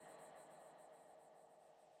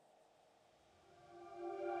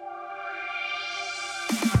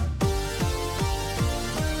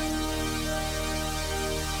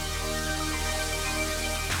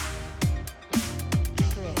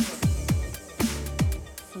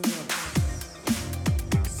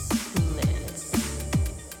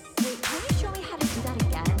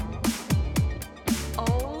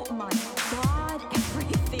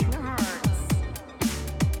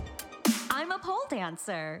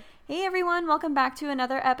dancer. Hey everyone, welcome back to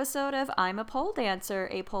another episode of I'm a Pole Dancer,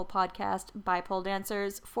 a pole podcast by pole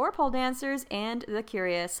dancers, for pole dancers, and the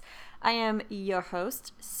curious. I am your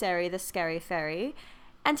host, Sari the Scary Fairy,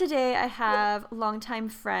 and today I have longtime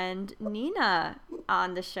friend Nina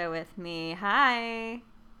on the show with me. Hi.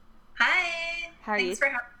 Hi. How are you? Thanks for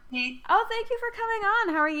having me. Oh, thank you for coming on.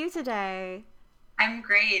 How are you today? I'm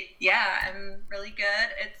great. Yeah, I'm really good.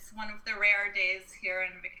 It's one of the rare days here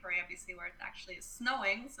in Victoria, BC, where it actually is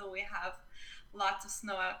snowing. So we have lots of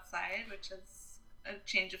snow outside, which is a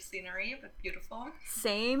change of scenery, but beautiful.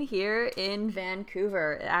 Same here in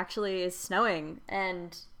Vancouver. It actually is snowing,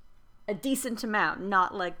 and a decent amount,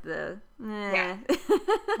 not like the Yeah.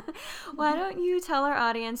 Why don't you tell our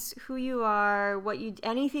audience who you are,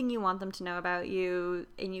 anything you want them to know about you,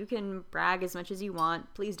 and you can brag as much as you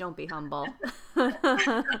want. Please don't be humble.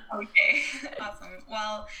 Okay. Awesome.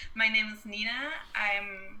 Well, my name is Nina.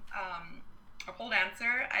 I'm a pole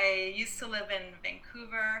dancer. I used to live in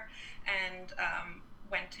Vancouver and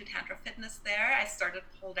went to Tantra Fitness there. I started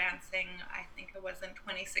pole dancing, I think it was in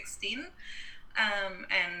 2016.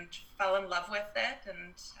 And fell in love with it,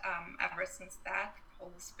 and ever since that,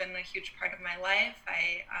 pole's been a huge part of my life.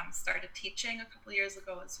 I started teaching a couple years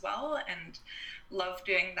ago as well, and love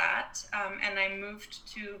doing that. And I moved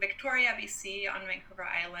to Victoria, BC, on Vancouver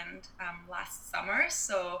Island last summer,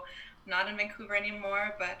 so not in Vancouver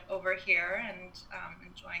anymore, but over here, and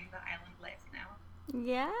enjoying the island life now.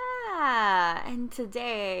 Yeah, and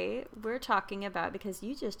today we're talking about, because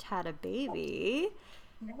you just had a baby.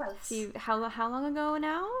 Yes. How long ago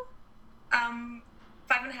now?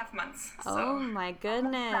 5.5 months. Oh So my about a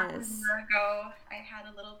goodness. year ago, I had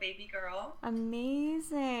a little baby girl.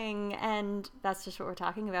 Amazing. And that's just what we're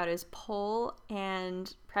talking about, is pole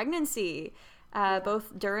and pregnancy,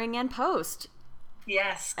 both during and post.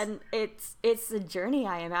 Yes. And it's a journey,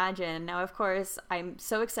 I imagine. Now, of course, I'm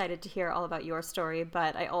so excited to hear all about your story,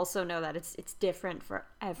 but I also know that it's different for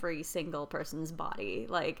every single person's body.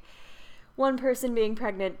 Like, one person being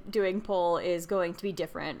pregnant doing pole is going to be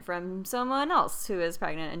different from someone else who is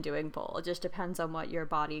pregnant and doing pole. It just depends on what your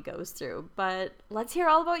body goes through. But let's hear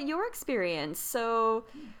all about your experience. So,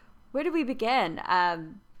 where do we begin? I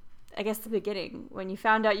guess the beginning, when you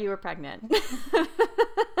found out you were pregnant.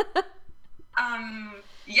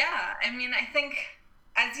 Yeah, I mean, I think,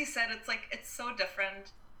 as you said, it's so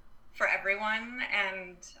different for everyone,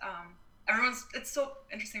 and it's so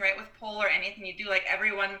interesting, right? With pole or anything you do, like,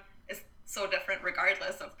 everyone is so different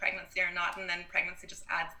regardless of pregnancy or not, and then pregnancy just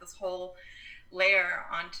adds this whole layer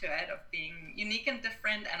onto it of being unique and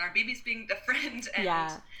different, and our babies being different, and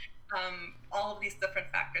Yeah. all of these different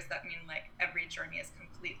factors that mean, like, every journey is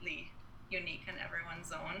completely unique in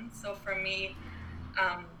everyone's own. So for me,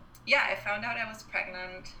 yeah, I found out I was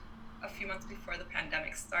pregnant a few months before the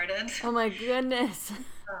pandemic started. Oh my goodness.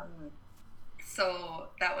 So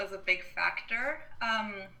that was a big factor.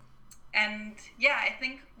 And yeah, I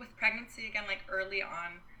think with pregnancy, again, like, early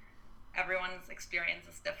on, everyone's experience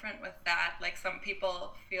is different with that. Like, some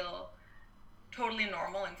people feel totally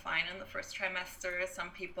normal and fine in the first trimester.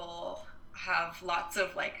 Some people have lots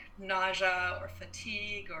of, like, nausea or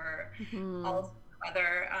fatigue or all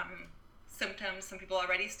other symptoms. Some people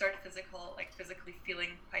already start physically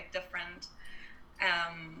feeling quite different.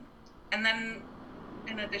 And then,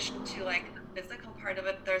 in addition to, like, the physical part of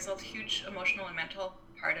it, there's a huge emotional and mental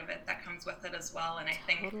part of it that comes with it as well. And I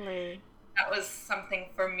think Totally. that was something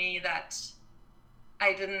for me that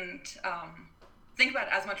I didn't think about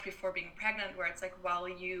as much before being pregnant, where it's like, well,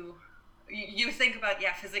 you think about,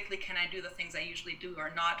 yeah, physically, can I do the things I usually do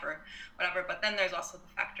or not, or whatever. But then there's also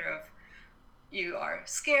the factor of, you are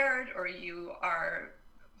scared, or you are,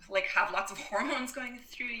 like, have lots of hormones going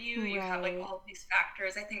through you. You have, like, Right. all of these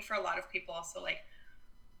factors. I think for a lot of people also, like,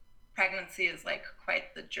 pregnancy is, like,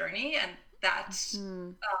 quite the journey, and that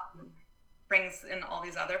brings in all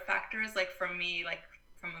these other factors. Like, for me, like,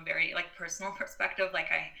 from a very, like, personal perspective, like,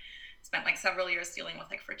 I spent, like, several years dealing with,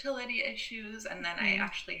 like, fertility issues, and then I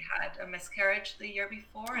actually had a miscarriage the year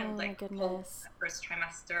before, and, Oh my like, pulled goodness. the first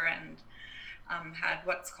trimester, and had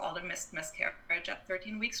what's called a missed miscarriage at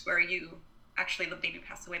 13 weeks, where you actually, the baby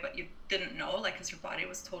passed away, but you didn't know, like, because your body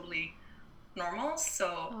was totally normal.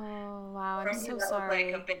 So Oh wow, for I'm me, so that was, like,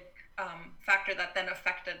 a sorry. big factor that then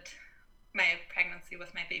affected my pregnancy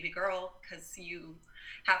with my baby girl, because you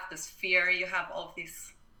have this fear, you have all of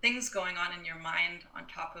these things going on in your mind on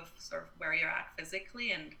top of sort of where you're at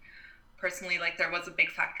physically. And personally, like, there was a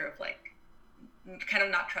big factor of, like, kind of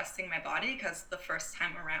not trusting my body, because the first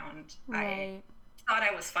time around I Right. thought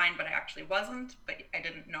I was fine, but I actually wasn't, but I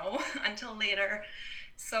didn't know until later.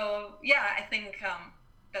 So yeah, I think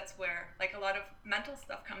that's where like a lot of mental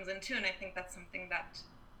stuff comes in too. And I think that's something that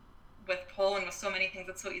with pole and with so many things,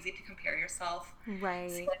 it's so easy to compare yourself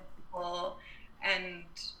Right. to people, and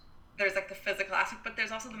there's like the physical aspect, but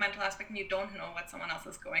there's also the mental aspect, and you don't know what someone else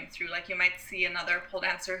is going through. Like you might see another pole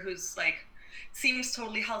dancer who's like seems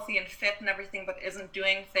totally healthy and fit and everything, but isn't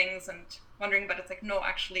doing things and wondering, but it's like, no,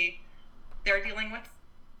 actually they're dealing with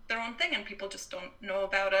their own thing and people just don't know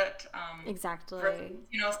about it. Exactly. Versus,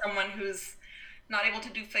 you know, someone who's not able to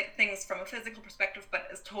do things from a physical perspective, but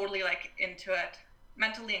is totally like into it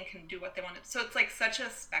mentally and can do what they want to. So it's like such a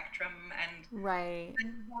spectrum. And Right.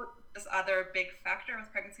 this other big factor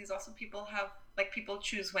with pregnancy is also people have like people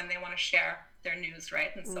choose when they want to share their news, right?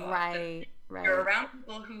 And so often Right. you're Right. around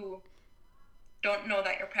people who don't know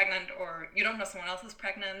that you're pregnant, or you don't know someone else is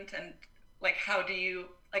pregnant, and like how do you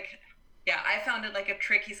like, yeah, I found it like a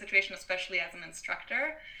tricky situation, especially as an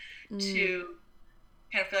instructor, Mm. to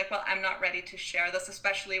kind of feel like, well, I'm not ready to share this,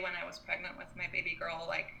 especially when I was pregnant with my baby girl.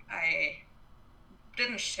 Like I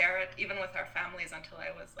didn't share it even with our families until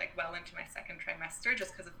I was like well into my second trimester,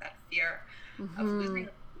 just because of that fear of losing Hmm.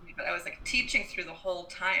 the baby. But I was like teaching through the whole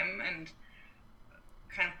time and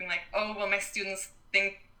kind of being like, oh, well, my students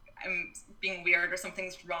think I'm being weird or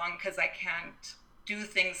something's wrong because I can't do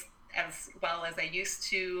things as well as I used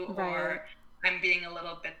to, Right. or I'm being a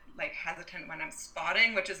little bit like hesitant when I'm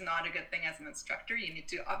spotting, which is not a good thing as an instructor. You need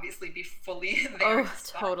to obviously be fully there Oh, to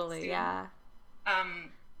spot totally. students. Yeah.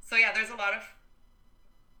 So yeah, there's a lot of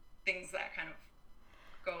things that kind of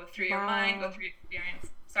go through your mind, go Wow. through your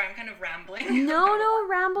experience. Sorry, I'm kind of rambling No, about no,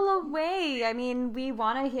 ramble away. I mean, we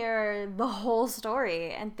want to hear the whole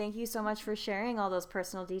story. And thank you so much for sharing all those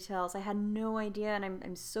personal details. I had no idea, and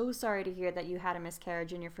I'm so sorry to hear that you had a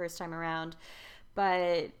miscarriage in your first time around.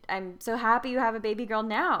 But I'm so happy you have a baby girl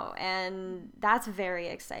now, and that's very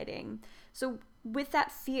exciting. So, with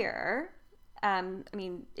that fear, I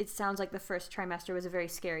mean, it sounds like the first trimester was a very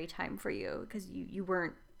scary time for you because you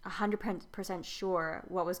weren't 100% sure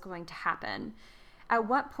what was going to happen. At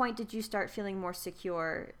what point did you start feeling more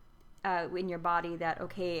secure in your body that,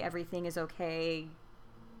 okay, everything is okay,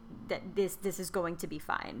 that this is going to be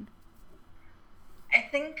fine? I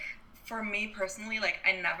think for me personally, like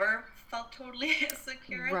I never felt totally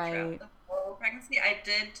secure throughout Right. the whole pregnancy. I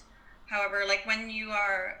did, however, like when you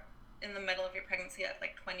are in the middle of your pregnancy at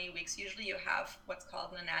like 20 weeks, usually you have what's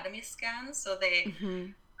called an anatomy scan. So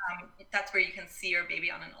Mm-hmm. that's where you can see your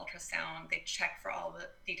baby on an ultrasound. They check for all the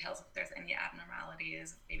details if there's any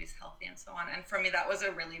abnormalities, if baby's healthy, and so on. And for me, that was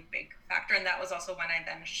a really big factor. And that was also when I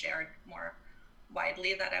then shared more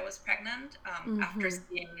widely that I was pregnant. After Mm-hmm.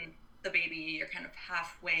 seeing the baby, you're kind of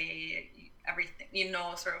halfway, everything,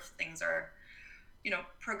 sort of things are,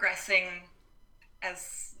 progressing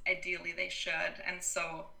as ideally they should. And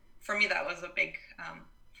so for me, that was a big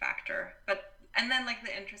factor. And then like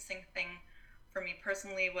the interesting thing for me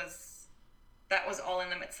personally was that was all in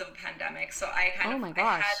the midst of a pandemic. So Oh my I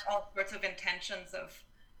had gosh. all sorts of intentions of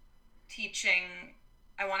teaching.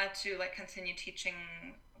 I wanted to like continue teaching.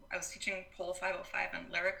 I was teaching Pole 505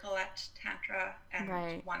 and lyrical at Tantra, and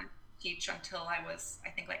Right. wanted to teach until I was, I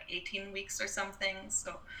think, like 18 weeks or something.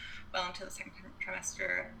 So well into the second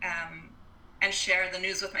trimester, and share the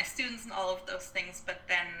news with my students and all of those things. But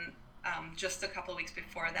then just a couple of weeks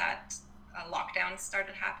before that, lockdown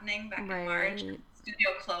started happening back in March. Right. Studio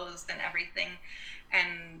closed and everything,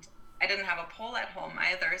 and I didn't have a pole at home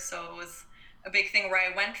either. So it was a big thing where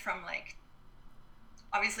I went from like,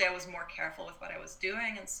 obviously I was more careful with what I was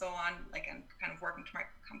doing and so on, like, and kind of working to my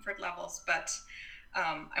comfort levels. But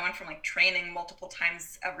I went from like training multiple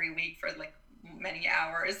times every week for like many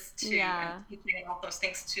hours to, and Yeah. teaching and all those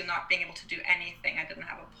things, to not being able to do anything. I didn't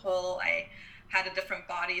have a pole. I had a different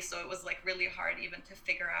body. So it was like really hard even to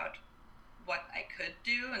figure out what I could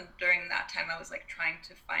do. And during that time, I was like trying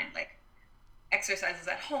to find like exercises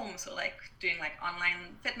at home. So like doing like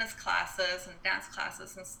online fitness classes and dance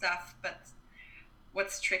classes and stuff. But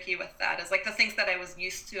what's tricky with that is like the things that I was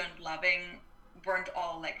used to and loving weren't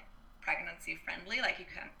all like pregnancy friendly. Like you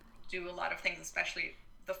can do a lot of things, especially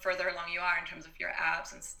the further along you are in terms of your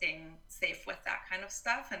abs and staying safe with that kind of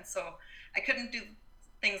stuff. And so I couldn't do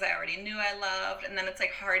things I already knew I loved. And then it's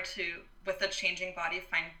like hard to, with a changing body,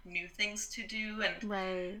 find new things to do. And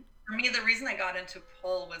Right. for me, the reason I got into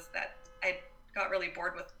pole was that I got really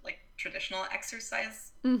bored with like traditional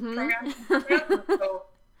exercise programs and Mm-hmm. so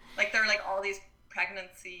like there are like all these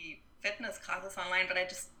pregnancy fitness classes online, but I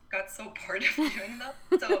just got so bored of doing them.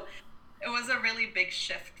 So it was a really big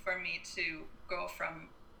shift for me to go from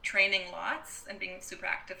training lots and being super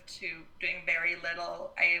active to doing very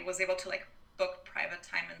little. I was able to like book private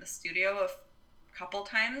time in the studio a couple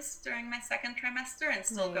times during my second trimester and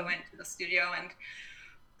still go Right. into the studio and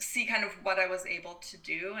see kind of what I was able to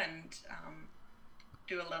do and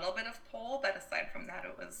do a little bit of pole. But aside from that,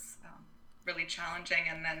 it was really challenging.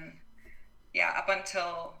 And then, yeah, up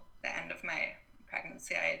until the end of my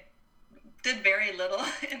pregnancy, I did very little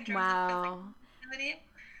in terms of physical activity.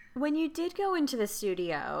 When you did go into the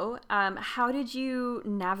studio, how did you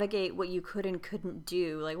navigate what you could and couldn't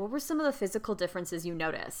do? Like, what were some of the physical differences you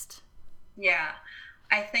noticed? Yeah,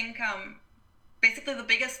 I think basically the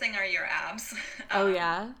biggest thing are your abs. Oh,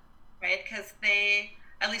 yeah? Right? Because they,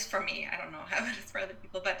 at least for me, I don't know how it is for other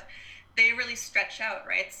people, but they really stretch out,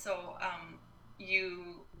 right? So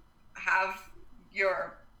you have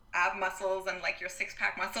your ab muscles and like your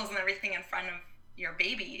six-pack muscles and everything in front of your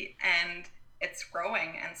baby, and it's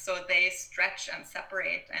growing, and so they stretch and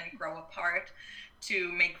separate and grow apart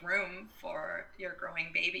to make room for your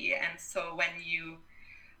growing baby. And so when you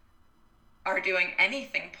are doing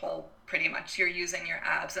anything pole, pretty much you're using your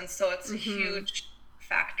abs, and so it's a huge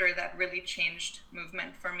factor that really changed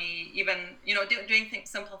movement for me. Even doing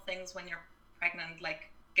simple things when you're pregnant,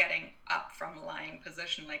 like getting up from a lying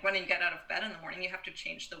position. Like when you get out of bed in the morning, you have to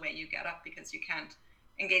change the way you get up because you can't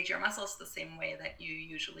engage your muscles the same way that you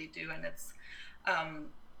usually do. And it's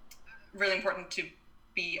really important to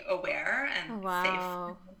be aware and safe in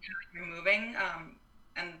how you're moving.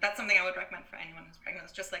 And that's something I would recommend for anyone who's pregnant.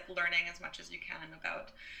 It's just like learning as much as you can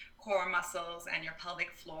about core muscles and your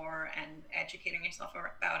pelvic floor and educating yourself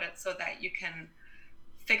about it so that you can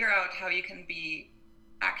figure out how you can be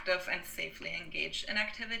active and safely engaged in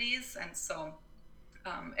activities. And so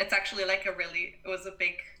it's actually like it was a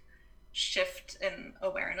big shift in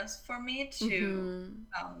awareness for me to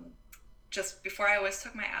just before I always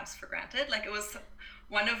took my abs for granted. Like it was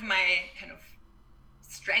one of my kind of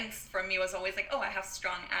strengths for me was always like, oh, I have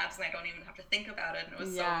strong abs and I don't even have to think about it. And it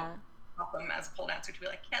was so awesome as a pole dancer to be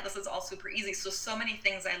like, yeah, this is all super easy. So many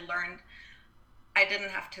things I learned, I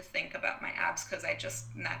didn't have to think about my abs because I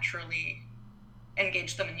just naturally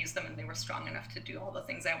engaged them and used them, and they were strong enough to do all the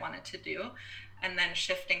things I wanted to do. And then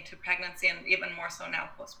shifting to pregnancy, and even more so now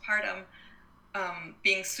postpartum,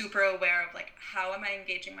 being super aware of like, how am I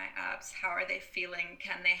engaging my abs? How are they feeling?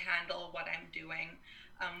 Can they handle what I'm doing?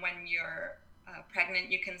 When you're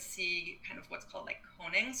pregnant, you can see kind of what's called like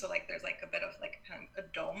coning. So like there's like a bit of like kind of a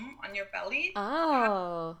dome on your belly.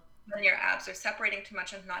 Oh. When your abs are separating too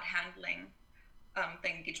much and not handling the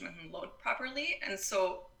engagement and load properly. And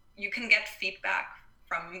so you can get feedback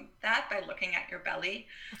from that by looking at your belly.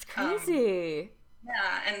 That's crazy.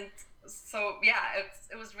 Yeah, and so yeah,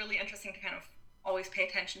 it was really interesting to kind of always pay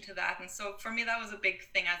attention to that. And so for me, that was a big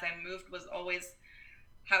thing as I moved, was always,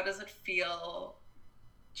 how does it feel?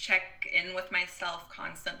 Check in with myself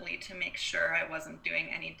constantly to make sure I wasn't doing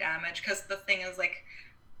any damage, because the thing is like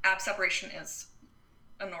ab separation is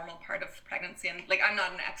a normal part of pregnancy, and like I'm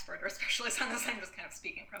not an expert or specialist on this, I'm just kind of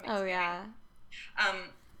speaking from experience. Oh yeah.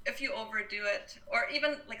 If you overdo it, or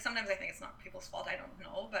even like sometimes I think it's not people's fault, I don't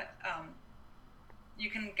know, but you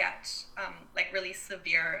can get like really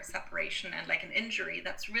severe separation and like an injury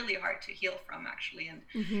that's really hard to heal from actually,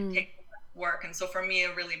 and take work. And so for me,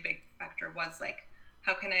 a really big factor was like,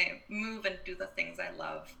 how can I move and do the things I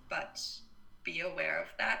love, but be aware of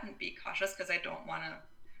that and be cautious, because I don't want to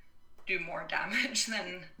do more damage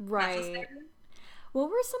than necessary. What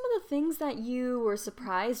were some of the things that you were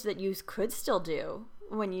surprised that you could still do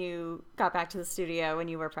when you got back to the studio when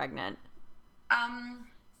you were pregnant?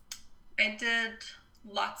 I did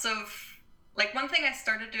lots of, like one thing I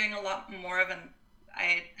started doing a lot more of, and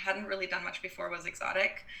I hadn't really done much before, was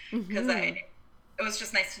exotic, because it was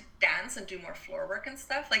just nice to dance and do more floor work and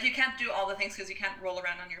stuff. Like you can't do all the things because you can't roll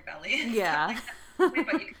around on your belly. Yeah. But you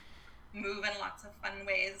can move in lots of fun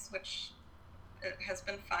ways, which has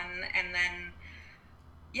been fun. And then,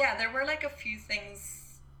 yeah, there were like a few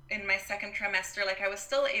things in my second trimester. Like I was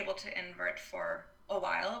still able to invert for a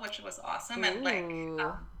while, which was awesome. And like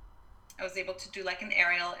I was able to do like an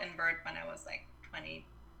aerial invert when I was like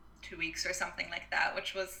 22 weeks or something like that,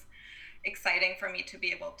 which was exciting for me to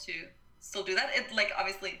be able to still do that. It like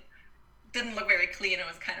obviously didn't look very clean. It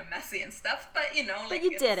was kind of messy and stuff, but like, but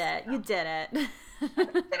you did it. You did it. I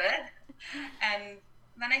did it. And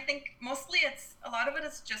then I think mostly a lot of it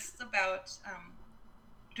is just about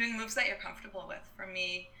doing moves that you're comfortable with. For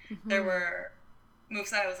me, there were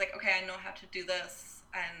moves that I was like, okay, I know how to do this,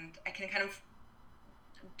 and I can kind of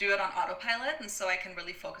do it on autopilot, and so I can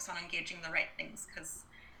really focus on engaging the right things because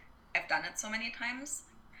I've done it so many times.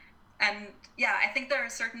 And yeah, I think there are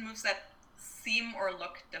certain moves that seem or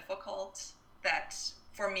look difficult that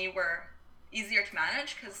for me were easier to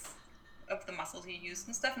manage because of the muscles you used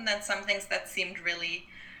and stuff. And then some things that seemed really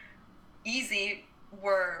easy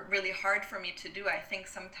were really hard for me to do. I think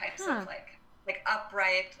some types of like like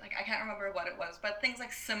upright, like I can't remember what it was, but things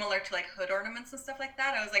like similar to like hood ornaments and stuff like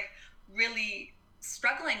that, I was like really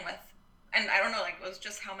struggling with. And I don't know, like it was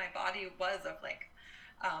just how my body was of like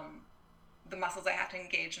um, the muscles I had to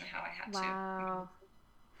engage and how I had to. Wow.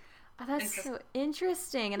 Oh, that's Interesting. so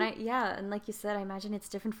interesting. And yeah, and like you said, I imagine it's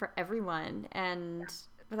different for everyone. And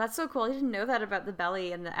but that's so cool. I didn't know that about the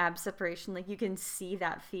belly and the ab separation. Like you can see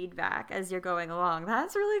that feedback as you're going along.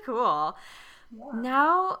 That's really cool. Yeah.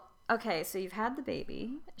 Now, okay, so you've had the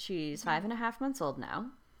baby. She's 5.5 months old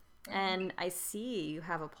now. Mhm. And I see you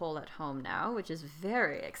have a pole at home now, which is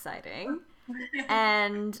very exciting.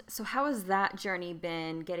 And so how has that journey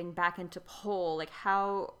been getting back into pole? Like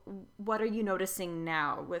what are you noticing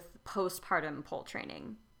now with postpartum pole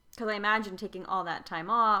training? Because I imagine taking all that time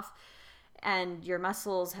off and your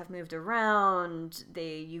muscles have moved around,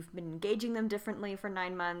 you've been engaging them differently for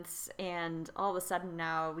 9 months, and all of a sudden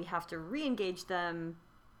now we have to re-engage them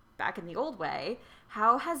back in the old way.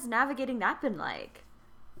 How has navigating that been like?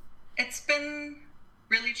 It's been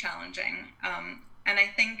really challenging. And I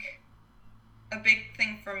think a big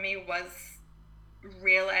thing for me was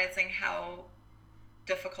realizing how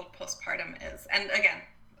difficult postpartum is. And again,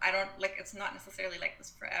 I don't like it's not necessarily like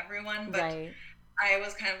this for everyone, but Right. I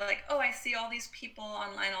was kind of like, oh, I see all these people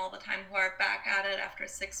online all the time who are back at it after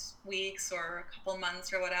 6 weeks or a couple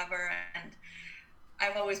months or whatever. And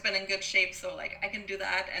I've always been in good shape, so like I can do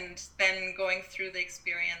that. And then going through the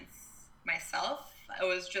experience myself, I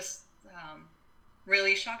was just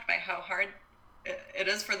really shocked by how hard it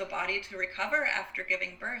is for the body to recover after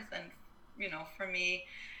giving birth. And for me,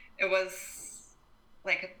 it was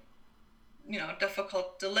like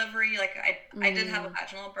difficult delivery. Like I did have a Mm.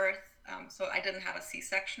 vaginal birth, so I didn't have a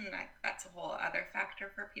C-section. That's a whole other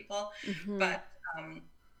factor for people. Mm-hmm. But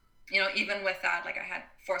even with that, like I had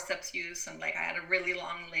forceps use and like I had a really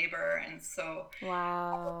long labor, and so all of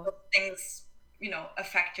Wow. those things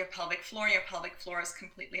affect your pelvic floor. Your pelvic floor is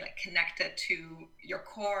completely like connected to your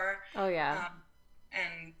core. Oh yeah. Um,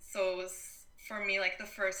 and so it was for me like the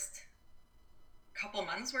first couple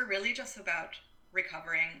months were really just about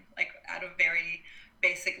recovering like at a very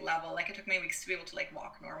basic level. Like it took me weeks to be able to like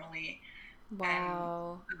walk normally. And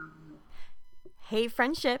Wow. um, Hey,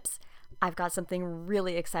 friendships! I've got something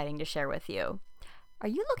really exciting to share with you. Are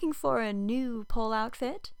you looking for a new pole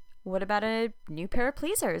outfit? What about a new pair of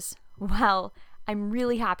pleasers? Well, I'm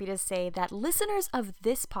really happy to say that listeners of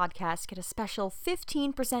this podcast get a special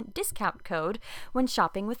 15% discount code when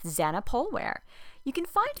shopping with Xana Polewear. You can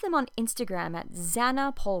find them on Instagram at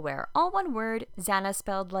Xana Polewear, all one word, Xana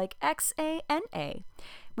spelled like Xana.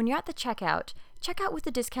 When you're at the checkout, check out with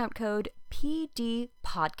the discount code PD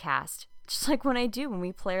Podcast, just like when I do when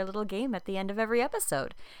we play our little game at the end of every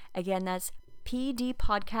episode. Again, that's PD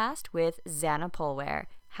Podcast with Xana Polewear.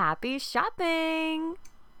 Happy shopping!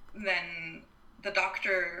 then the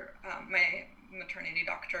doctor, my maternity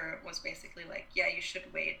doctor, was basically like, yeah, you should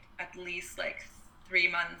wait at least like 3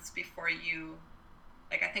 months before you,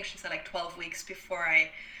 like I think she said like 12 weeks before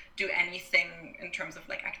I do anything in terms of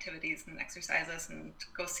like activities and exercises, and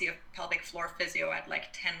go see a pelvic floor physio at like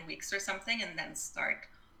 10 weeks or something, and then start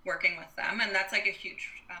working with them. And that's like a huge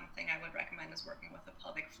thing I would recommend, is working with a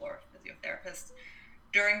pelvic floor physiotherapist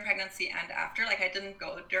during pregnancy and after. Like I didn't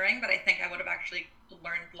go during, but I think I would have actually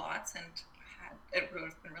learned lots, and it would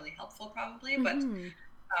have been really helpful probably. But Mm-hmm.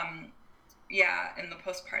 um, yeah, in the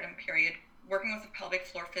postpartum period, working with a pelvic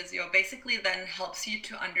floor physio basically then helps you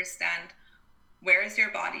to understand where is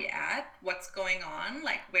your body at, what's going on,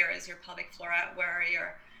 like where is your pelvic floor at, where are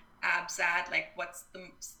your abs at, like what's the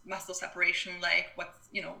muscle separation like, what's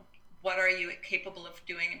what are you capable of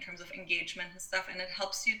doing in terms of engagement and stuff. And it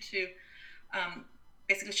helps you to um,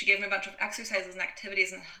 basically, she gave me a bunch of exercises and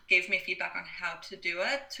activities and gave me feedback on how to do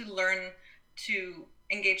it, to learn to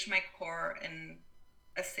engage my core in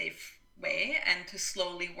a safe way and to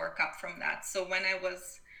slowly work up from that. So when I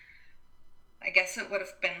was, I guess it would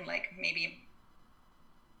have been like maybe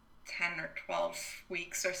 10 or 12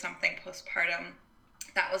 weeks or something postpartum,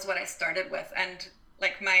 that was what I started with. And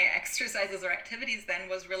like my exercises or activities then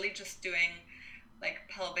was really just doing like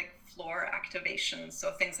pelvic floor activation.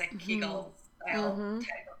 So things like Mm-hmm. Kegel style Mm-hmm.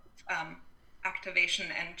 type of activation,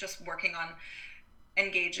 and just working on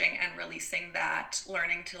engaging and releasing that,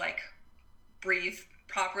 learning to like breathe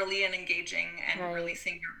properly and engaging and Right.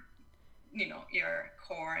 releasing your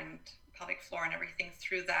core and pelvic floor and everything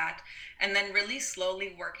through that. And then really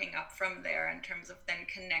slowly working up from there in terms of then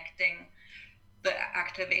connecting the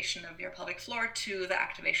activation of your pelvic floor to the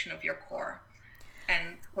activation of your core,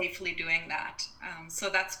 and safely doing that. So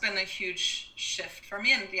that's been a huge shift for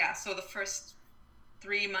me. And yeah, so the first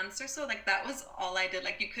 3 months or so, like that was all I did.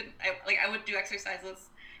 Like I would do exercises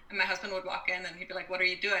And my husband would walk in and he'd be like, what are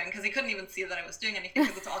you doing? Because he couldn't even see that I was doing anything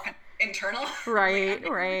because it's all kind of internal. Right,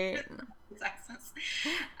 right. Access.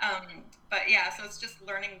 But yeah, so it's just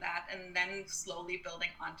learning that and then slowly building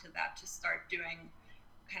onto that to start doing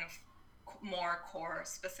kind of more core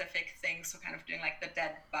specific things. So kind of doing like the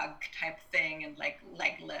dead bug type thing and like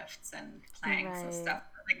leg lifts and planks and stuff.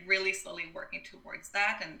 Like really slowly working towards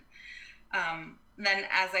that. And then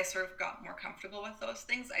as I sort of got more comfortable with those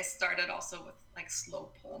things, I started also with like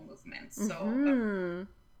slow pole movements. So a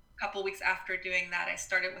couple weeks after doing that, I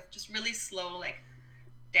started with just really slow, like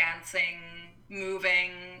dancing,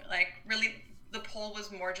 moving, like really the pole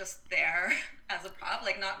was more just there as a prop,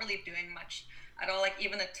 like not really doing much at all. Like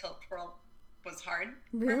even a tilt twirl was hard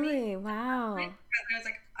for me. Wow. Because I was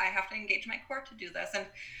like, I have to engage my core to do this. And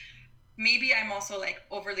maybe I'm also like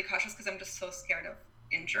overly cautious because I'm just so scared of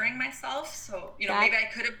injuring myself. So, you know, maybe I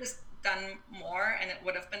could have just done more and it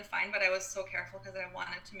would have been fine, but I was so careful because I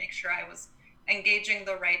wanted to make sure I was engaging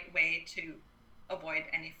the right way to avoid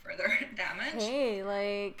any further damage. Hey,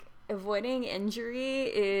 like avoiding injury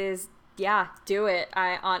is, yeah, do it.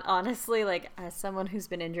 I honestly, like, as someone who's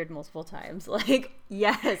been injured multiple times, like,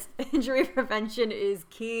 yes, injury prevention is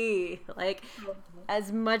key. Like,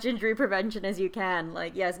 as much injury prevention as you can.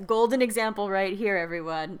 Like, yes, golden example right here,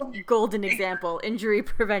 everyone. Golden example, injury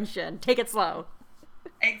prevention. Take it slow.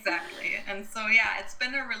 Exactly. And so, yeah, it's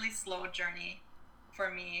been a really slow journey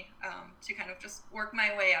for me to kind of just work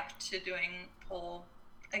my way up to doing pole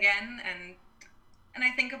again. And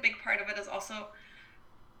I think a big part of it is also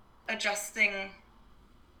adjusting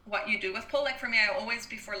what you do with pole. Like for me, I always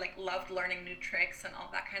before like loved learning new tricks and all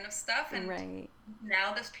that kind of stuff. And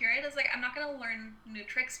now this period is like, I'm not going to learn new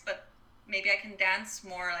tricks, but maybe I can dance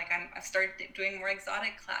more. Like I've started doing more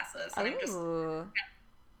exotic classes and I'm just,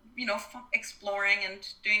 you know, exploring and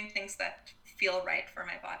doing things that feel right for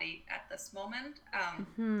my body at this moment.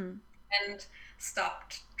 And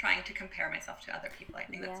stopped trying to compare myself to other people. I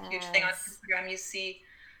think that's a huge thing on Instagram. You see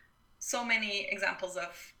so many examples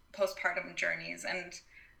of postpartum journeys, and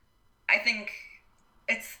I think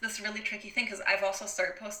it's this really tricky thing because I've also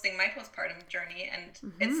started posting my postpartum journey,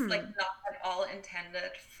 and it's like not at all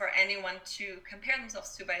intended for anyone to compare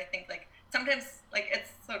themselves to, but I think like sometimes like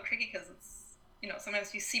it's so tricky because it's, you know,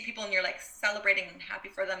 sometimes you see people and you're like celebrating and happy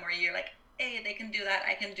for them, or you're like, hey, they can do that,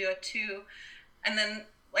 I can do it too. And then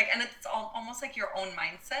like, and it's almost like your own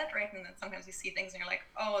mindset, right? And then sometimes you see things and you're like,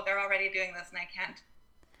 oh, they're already doing this and I can't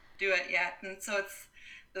do it yet. And so it's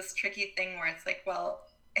this tricky thing where it's like, well,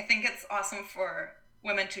 I think it's awesome for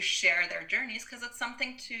women to share their journeys because it's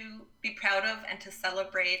something to be proud of and to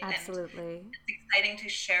celebrate. Absolutely. And it's exciting to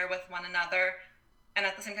share with one another. And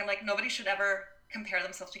at the same time, like nobody should ever compare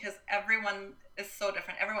themselves because everyone is so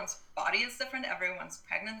different. Everyone's body is different. Everyone's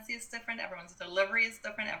pregnancy is different. Everyone's delivery is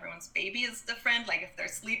different. Everyone's baby is different. Like if they're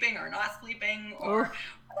sleeping or not sleeping or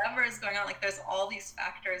whatever is going on, like there's all these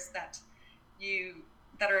factors that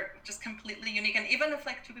are just completely unique. And even if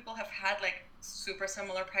like two people have had like super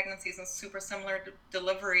similar pregnancies and super similar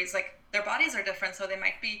deliveries, like their bodies are different. So they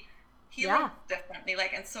might be healing differently.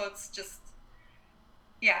 Like, and so it's just,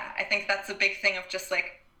 yeah, I think that's a big thing of just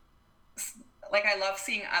like I love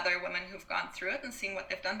seeing other women who've gone through it and seeing what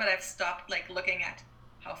they've done, but I've stopped like looking at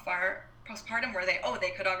how far postpartum were they. Oh,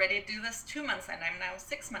 they could already do this 2 months and I'm now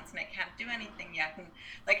 6 months and I can't do anything yet. And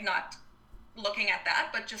like not looking at that,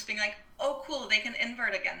 but just being like, oh, cool, they can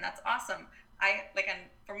invert again. That's awesome. And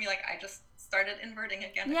for me, like I just started inverting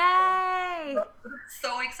again. Yay!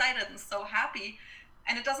 So excited and so happy.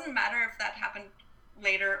 And it doesn't matter if that happened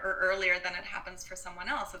later or earlier than it happens for someone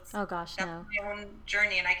else. It's my own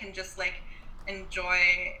journey, and I can just like enjoy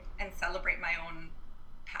and celebrate my own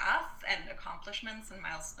path and accomplishments and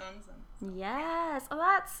milestones. And yes. Oh,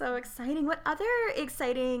 that's so exciting. What other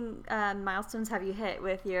exciting milestones have you hit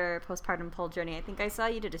with your postpartum pole journey? I think I saw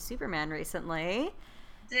you did a Superman recently.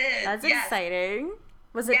 That's exciting.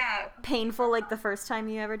 Was it painful like the first time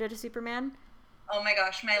you ever did a Superman? Oh my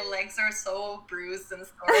gosh, my legs are so bruised and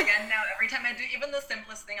sore again now. Every time I do even the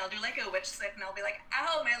simplest thing, I'll do like a witch sit and I'll be like,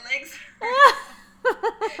 ow, my legs.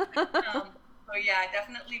 So yeah,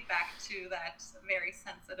 definitely back to that very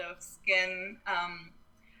sensitive skin.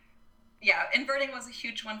 Inverting was a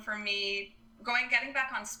huge one for me. Getting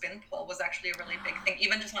back on spin pole was actually a really big thing,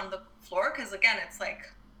 even just on the floor, because again, it's like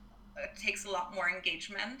it takes a lot more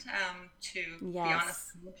engagement to be on a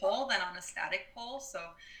spin pole than on a static pole. So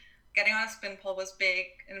getting on a spin pole was big,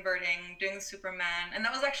 inverting, doing the Superman. And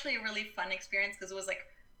that was actually a really fun experience because it was like,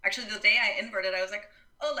 actually the day I inverted, I was like,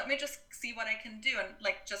 oh, let me just see what I can do. And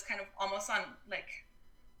like, just kind of almost on like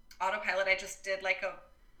autopilot, I just did like a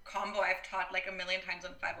combo I've taught like a million times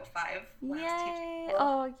on 505 when I was teaching Yay! school.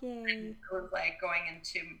 Oh, yay! It was like going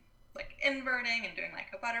into like inverting and doing like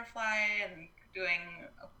a butterfly and doing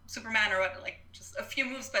a Superman or what, like just a few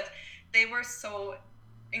moves, but they were so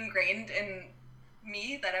ingrained in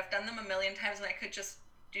me that I've done them a million times and I could just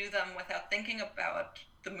do them without thinking about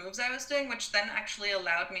the moves I was doing, which then actually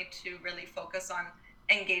allowed me to really focus on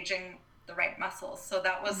engaging the right muscles. So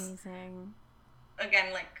that was amazing.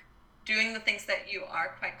 Again, like doing the things that you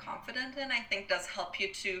are quite confident in, I think does help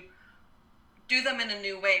you to do them in a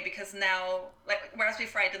new way, because now, like, whereas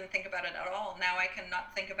before I didn't think about it at all, now I can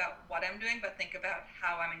not think about what I'm doing, but think about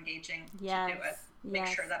how I'm engaging to do it. Make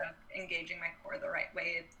sure that I'm engaging my core the right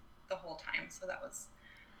way the whole time. So that was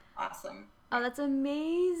awesome. Oh, that's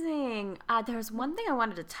amazing. There's one thing I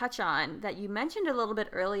wanted to touch on that you mentioned a little bit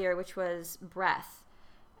earlier, which was breath.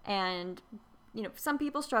 And, you know, some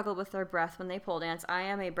people struggle with their breath when they pole dance. I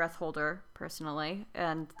am a breath holder, personally,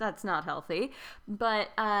 and that's not healthy. But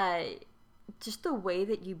just the way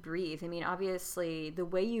that you breathe. I mean, obviously, the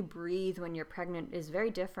way you breathe when you're pregnant is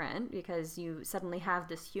very different because you suddenly have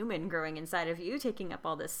this human growing inside of you, taking up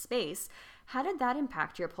all this space. How did that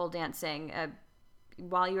impact your pole dancing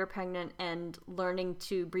while you were pregnant and learning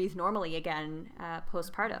to breathe normally again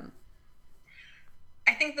postpartum?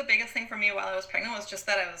 I think the biggest thing for me while I was pregnant was just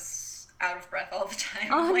that I was out of breath all the time.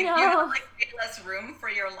 Oh, like no. you have like way less room for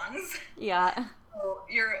your lungs. Yeah. So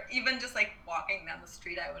you're even just like walking down the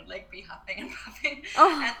street, I would like be huffing and puffing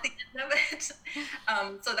Oh. at the end of it.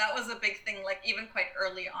 So that was a big thing. Like even quite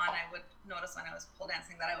early on, I would notice when I was pole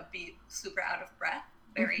dancing that I would be super out of breath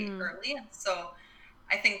very early. And so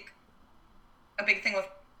I think a big thing with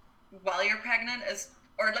while you're pregnant is,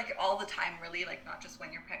 or like all the time really, like not just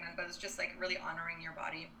when you're pregnant, but it's just like really honoring your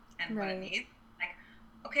body and what it needs. Like,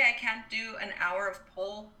 okay, I can't do an hour of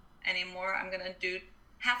pole anymore. I'm going to do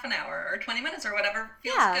half an hour or 20 minutes or whatever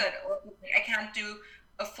feels good. Or I can't do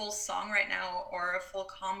a full song right now or a full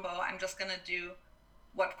combo. I'm just going to do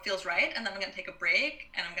what feels right. And then I'm going to take a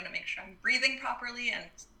break and I'm going to make sure I'm breathing properly. And,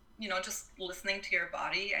 you know, just listening to your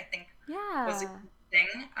body, I think was a good thing.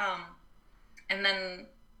 And then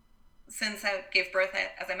since I gave birth,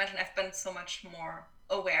 as I mentioned, I've been so much more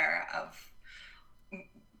aware of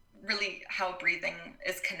really how breathing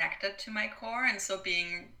is connected to my core. And so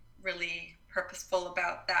being really purposeful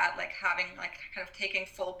about that, like having like kind of taking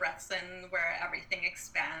full breaths in where everything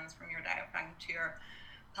expands from your diaphragm to your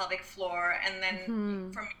pelvic floor, and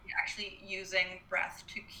then for me actually using breath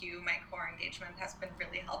to cue my core engagement has been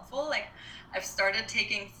really helpful. Like I've started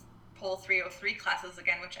taking pole 303 classes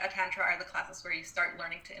again, which at Tantra are the classes where you start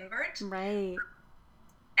learning to invert. Right.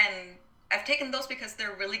 And I've taken those because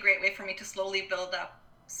they're a really great way for me to slowly build up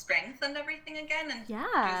strength and everything again, and do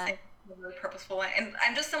things in a really purposeful way. And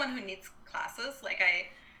I'm just someone who needs classes. Like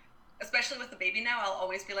especially with the baby now, I'll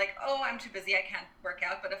always be like, oh, I'm too busy, I can't work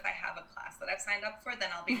out. But if I have a class that I've signed up for, then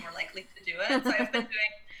I'll be more likely to do it. So I've been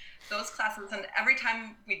doing those classes, and every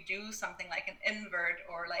time we do something like an invert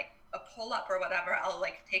or like a pull up or whatever, I'll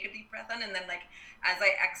like take a deep breath in, and then like as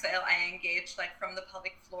I exhale, I engage like from the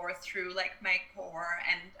pelvic floor through like my core,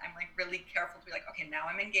 and I'm like really careful to be like, okay, now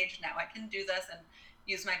I'm engaged, now I can do this, and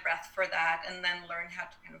use my breath for that, and then learn how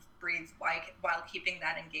to kind of breathe while keeping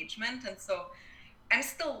that engagement. And so I'm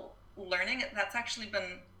still learning. That's actually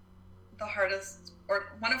been the hardest,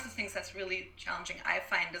 or one of the things that's really challenging, I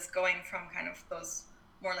find, is going from kind of those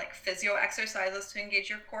more like physio exercises to engage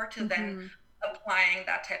your core to then applying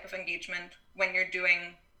that type of engagement when you're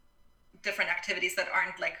doing different activities that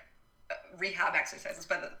aren't like rehab exercises,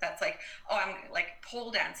 but that's like, oh, I'm like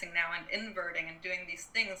pole dancing now and inverting and doing these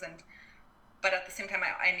things, but at the same time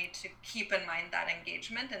I need to keep in mind that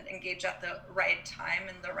engagement and engage at the right time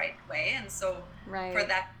in the right way. And so for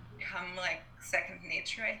that to become like second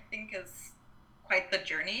nature, I think is quite the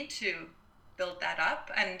journey to build that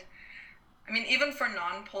up. And I mean, even for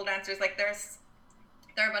non-pole dancers, like there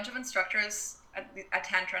are a bunch of instructors at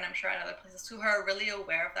Tantra, and I'm sure at other places, who are really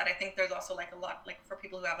aware of that. I think there's also like a lot, like for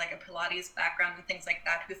people who have like a Pilates background and things like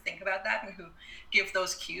that, who think about that and who give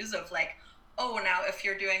those cues of like, oh, now if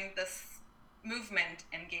you're doing this movement,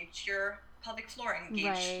 engage your pelvic floor,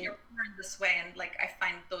 engage your core in this way. And like I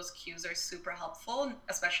find those cues are super helpful,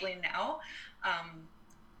 especially now.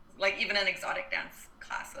 Like even in exotic dance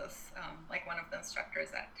classes, like one of the instructors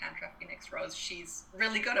at Tantra, Phoenix Rose, she's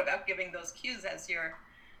really good about giving those cues as you're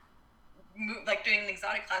like doing an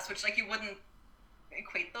exotic class, which like you wouldn't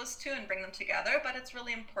equate those two and bring them together, but it's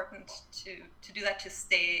really important to do that, to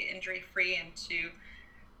stay injury free and to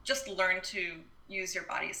just learn to use your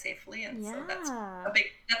body safely. And so that's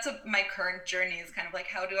my current journey, is kind of like,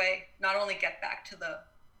 how do I not only get back to the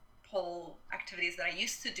pole activities that I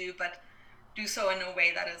used to do, but do so in a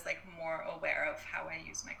way that is like more aware of how I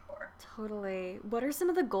use my core. Totally. What are some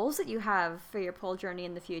of the goals that you have for your pole journey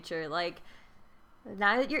in the future? Like,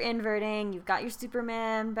 now that you're inverting, you've got your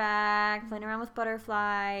Superman back, playing around with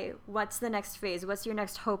butterfly. What's the next phase? What's your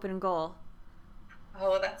next hope and goal?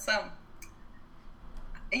 Oh, that's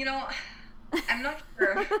you know, I'm not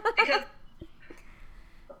sure because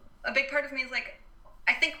a big part of me is like,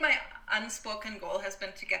 I think my unspoken goal has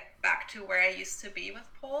been to get back to where I used to be with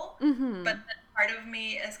pole. Mm-hmm. But then part of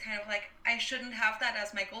me is kind of like, I shouldn't have that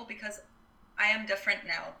as my goal because I am different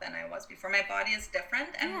now than I was before. My body is different,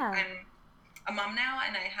 and Yeah. I'm a mom now,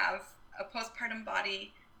 and I have a postpartum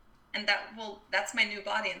body, and that's my new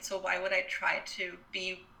body. And so why would I try to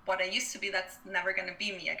be what I used to be? That's never going to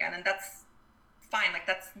be me again. And that's fine. Like,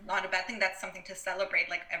 that's not a bad thing. That's something to celebrate.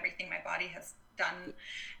 Like, everything my body has done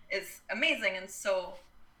is amazing. And so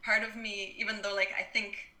part of me, even though like I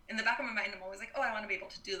think in the back of my mind I'm always like, oh, I want to be able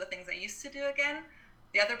to do the things I used to do again,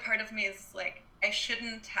 the other part of me is like, I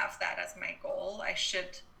shouldn't have that as my goal. I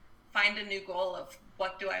should find a new goal of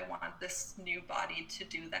what do I want this new body to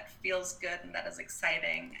do that feels good and that is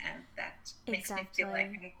exciting and that makes me feel like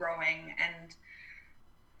I'm growing. And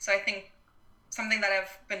so I think something that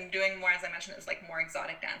I've been doing more, as I mentioned, is like more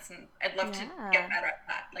exotic dance, and I'd love to get better at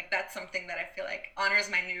that. Like, that's something that I feel like honors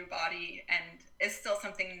my new body and is still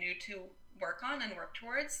something new to work on and work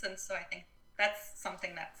towards. And so I think that's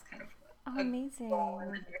something that's kind of amazing goal in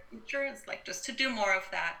the near future, is like just to do more of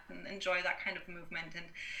that and enjoy that kind of movement and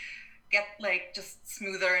get like just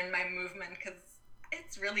smoother in my movement, because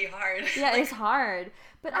it's really hard. Yeah, like, it's hard.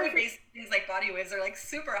 But things like body waves are like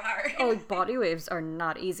super hard. Oh, body waves are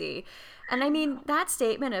not easy. And I mean, that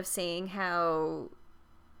statement of saying how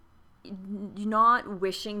not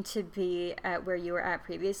wishing to be at where you were at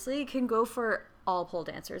previously can go for all pole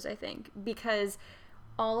dancers, I think, because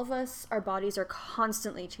all of us, our bodies are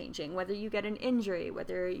constantly changing, whether you get an injury,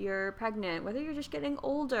 whether you're pregnant, whether you're just getting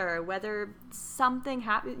older, whether something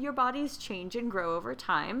happens, your bodies change and grow over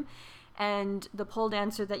time. And the pole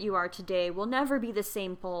dancer that you are today will never be the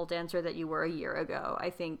same pole dancer that you were a year ago, I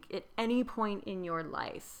think, at any point in your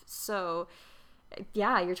life. So,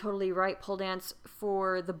 yeah, you're totally right. Pole dance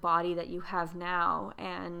for the body that you have now,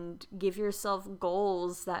 and give yourself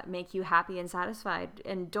goals that make you happy and satisfied.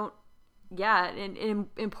 And don't, yeah, and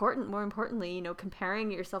more importantly, you know,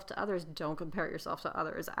 comparing yourself to others. Don't compare yourself to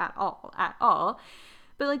others at all.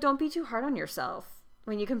 But, like, don't be too hard on yourself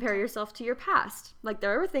when you compare yourself to your past. Like,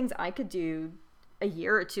 there were things I could do a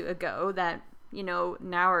year or two ago that, you know,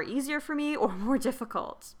 now are easier for me or more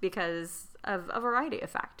difficult because of a variety of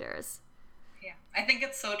factors. Yeah, I think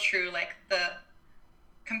it's so true. Like, the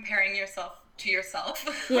comparing yourself to yourself.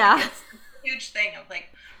 Yeah. Like, it's a huge thing of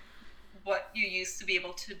like what you used to be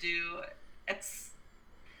able to do. It's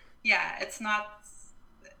not.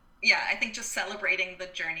 Yeah, I think just celebrating the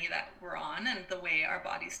journey that we're on and the way our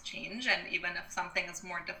bodies change. And even if something is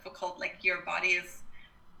more difficult, like, your body is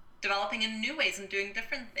developing in new ways and doing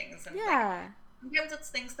different things. And yeah, like, sometimes it's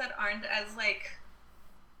things that aren't as like,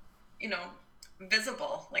 you know,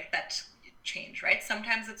 visible, like that change, right?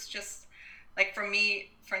 Sometimes it's just like, for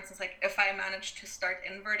me, for instance, like if I manage to start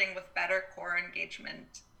inverting with better core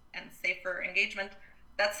engagement and safer engagement,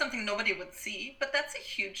 that's something nobody would see, but that's a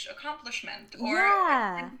huge accomplishment. Or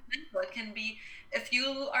it can be if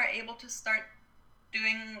you are able to start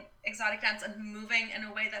doing exotic dance and moving in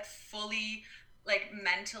a way that fully, like,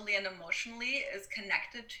 mentally and emotionally is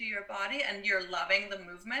connected to your body, and you're loving the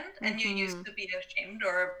movement, and you used to be ashamed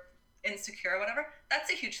or insecure or whatever,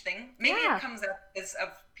 that's a huge thing. Maybe it comes up as of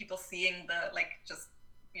people seeing the, like, just,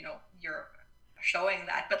 you know, you're showing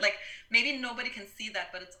that, but like, maybe nobody can see that,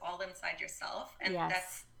 but it's all inside yourself, and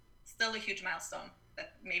that's still a huge milestone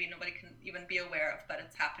that maybe nobody can even be aware of, but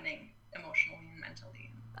it's happening emotionally and mentally.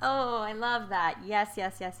 Oh, I love that. Yes.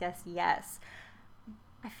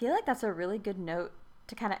 I feel like that's a really good note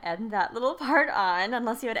to kind of end that little part on,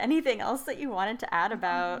 unless you had anything else that you wanted to add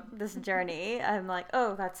about this journey. I'm like,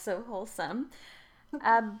 oh, that's so wholesome.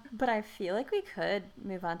 But I feel like we could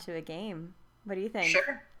move on to a game. What do you think?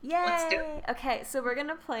 Sure. Yay! Let's do it. Okay, so we're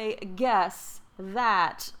gonna play Guess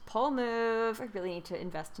That Pole Move. I really need to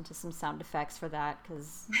invest into some sound effects for that,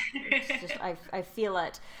 because it's just I feel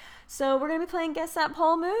it. So we're gonna be playing Guess That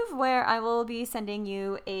Pole Move, where I will be sending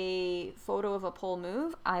you a photo of a pole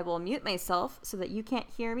move. I will mute myself so that you can't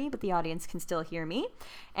hear me, but the audience can still hear me.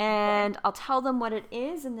 And I'll tell them what it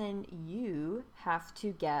is, and then you have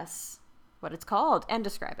to guess what it's called and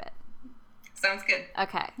describe it. Sounds good.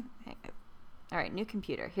 Okay. All right, new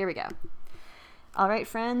computer. Here we go. All right,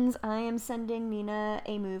 friends, I am sending Nina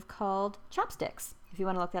a move called Chopsticks. If you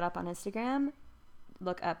want to look that up on Instagram,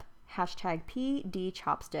 look up hashtag PD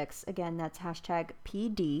Chopsticks. Again, that's hashtag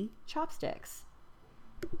PD Chopsticks.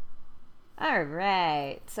 All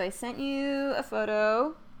right. So I sent you a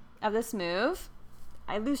photo of this move.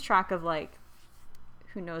 I lose track of, like,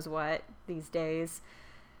 who knows what these days.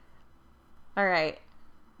 All right.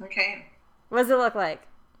 Okay. What does it look like?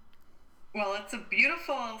 Well, it's a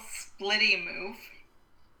beautiful splitty move.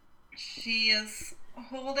 She is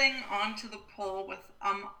holding onto the pole with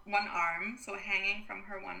one arm, so hanging from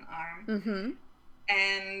her one arm. Mm-hmm.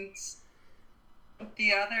 And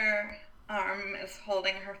the other arm is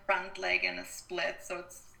holding her front leg in a split, so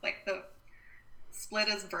it's like the split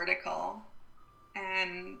is vertical.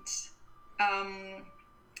 And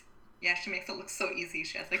yeah, she makes it look so easy.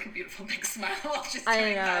 She has like a beautiful big smile while she's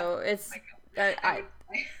doing that. I know. It's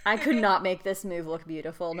I could not make this move look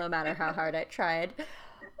beautiful, no matter how hard I tried.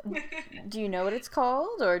 Do you know what it's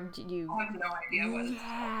called, or do you? I have no idea what it's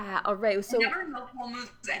called. Yeah. All right. So I never know pole moves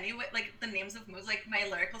anyway. Like the names of moves. Like my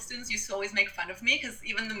lyrical students used to always make fun of me because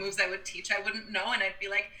even the moves I would teach, I wouldn't know, and I'd be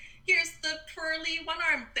like, "Here's the twirly one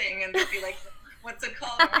arm thing," and they'd be like, "What's it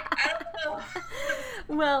called?" I'm like, "I don't know."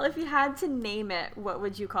 Well, if you had to name it, what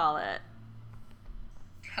would you call it?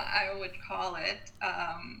 I would call it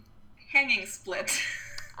hanging split.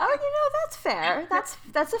 Oh, that's fair.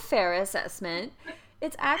 That's a fair assessment.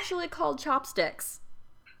 It's actually called chopsticks.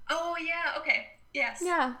 Oh yeah, okay. Yes.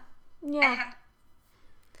 Yeah. I have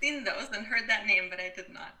seen those and heard that name, but I did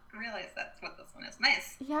not realize that's what this one is.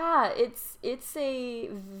 Nice. Yeah, it's a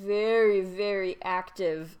very, very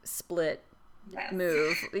active split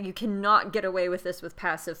move. You cannot get away with this with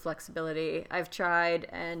passive flexibility. I've tried,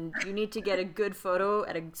 and you need to get a good photo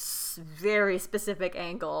at a very specific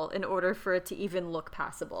angle in order for it to even look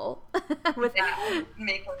passable.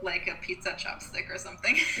 Make it like a pizza chopstick or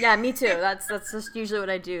something. Yeah, me too. That's just usually what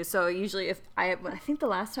I do. So usually if I think the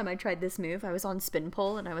last time I tried this move, I was on spin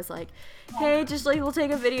pole, and I was like, hey, just like we'll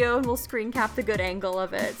take a video and we'll screen cap the good angle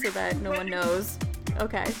of it so that no one knows.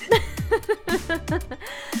 Okay.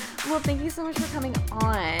 Well, thank you so much for coming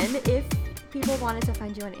on. If people wanted to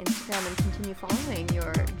find you on Instagram and continue following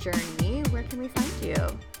your journey, where can we find you?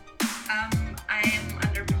 I am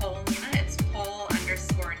under Pole Nina. It's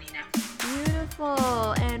Pole_Nina.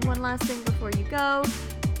 Beautiful. And one last thing before you go,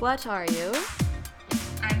 what are you?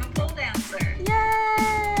 I'm a pole dancer.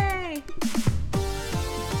 Yay!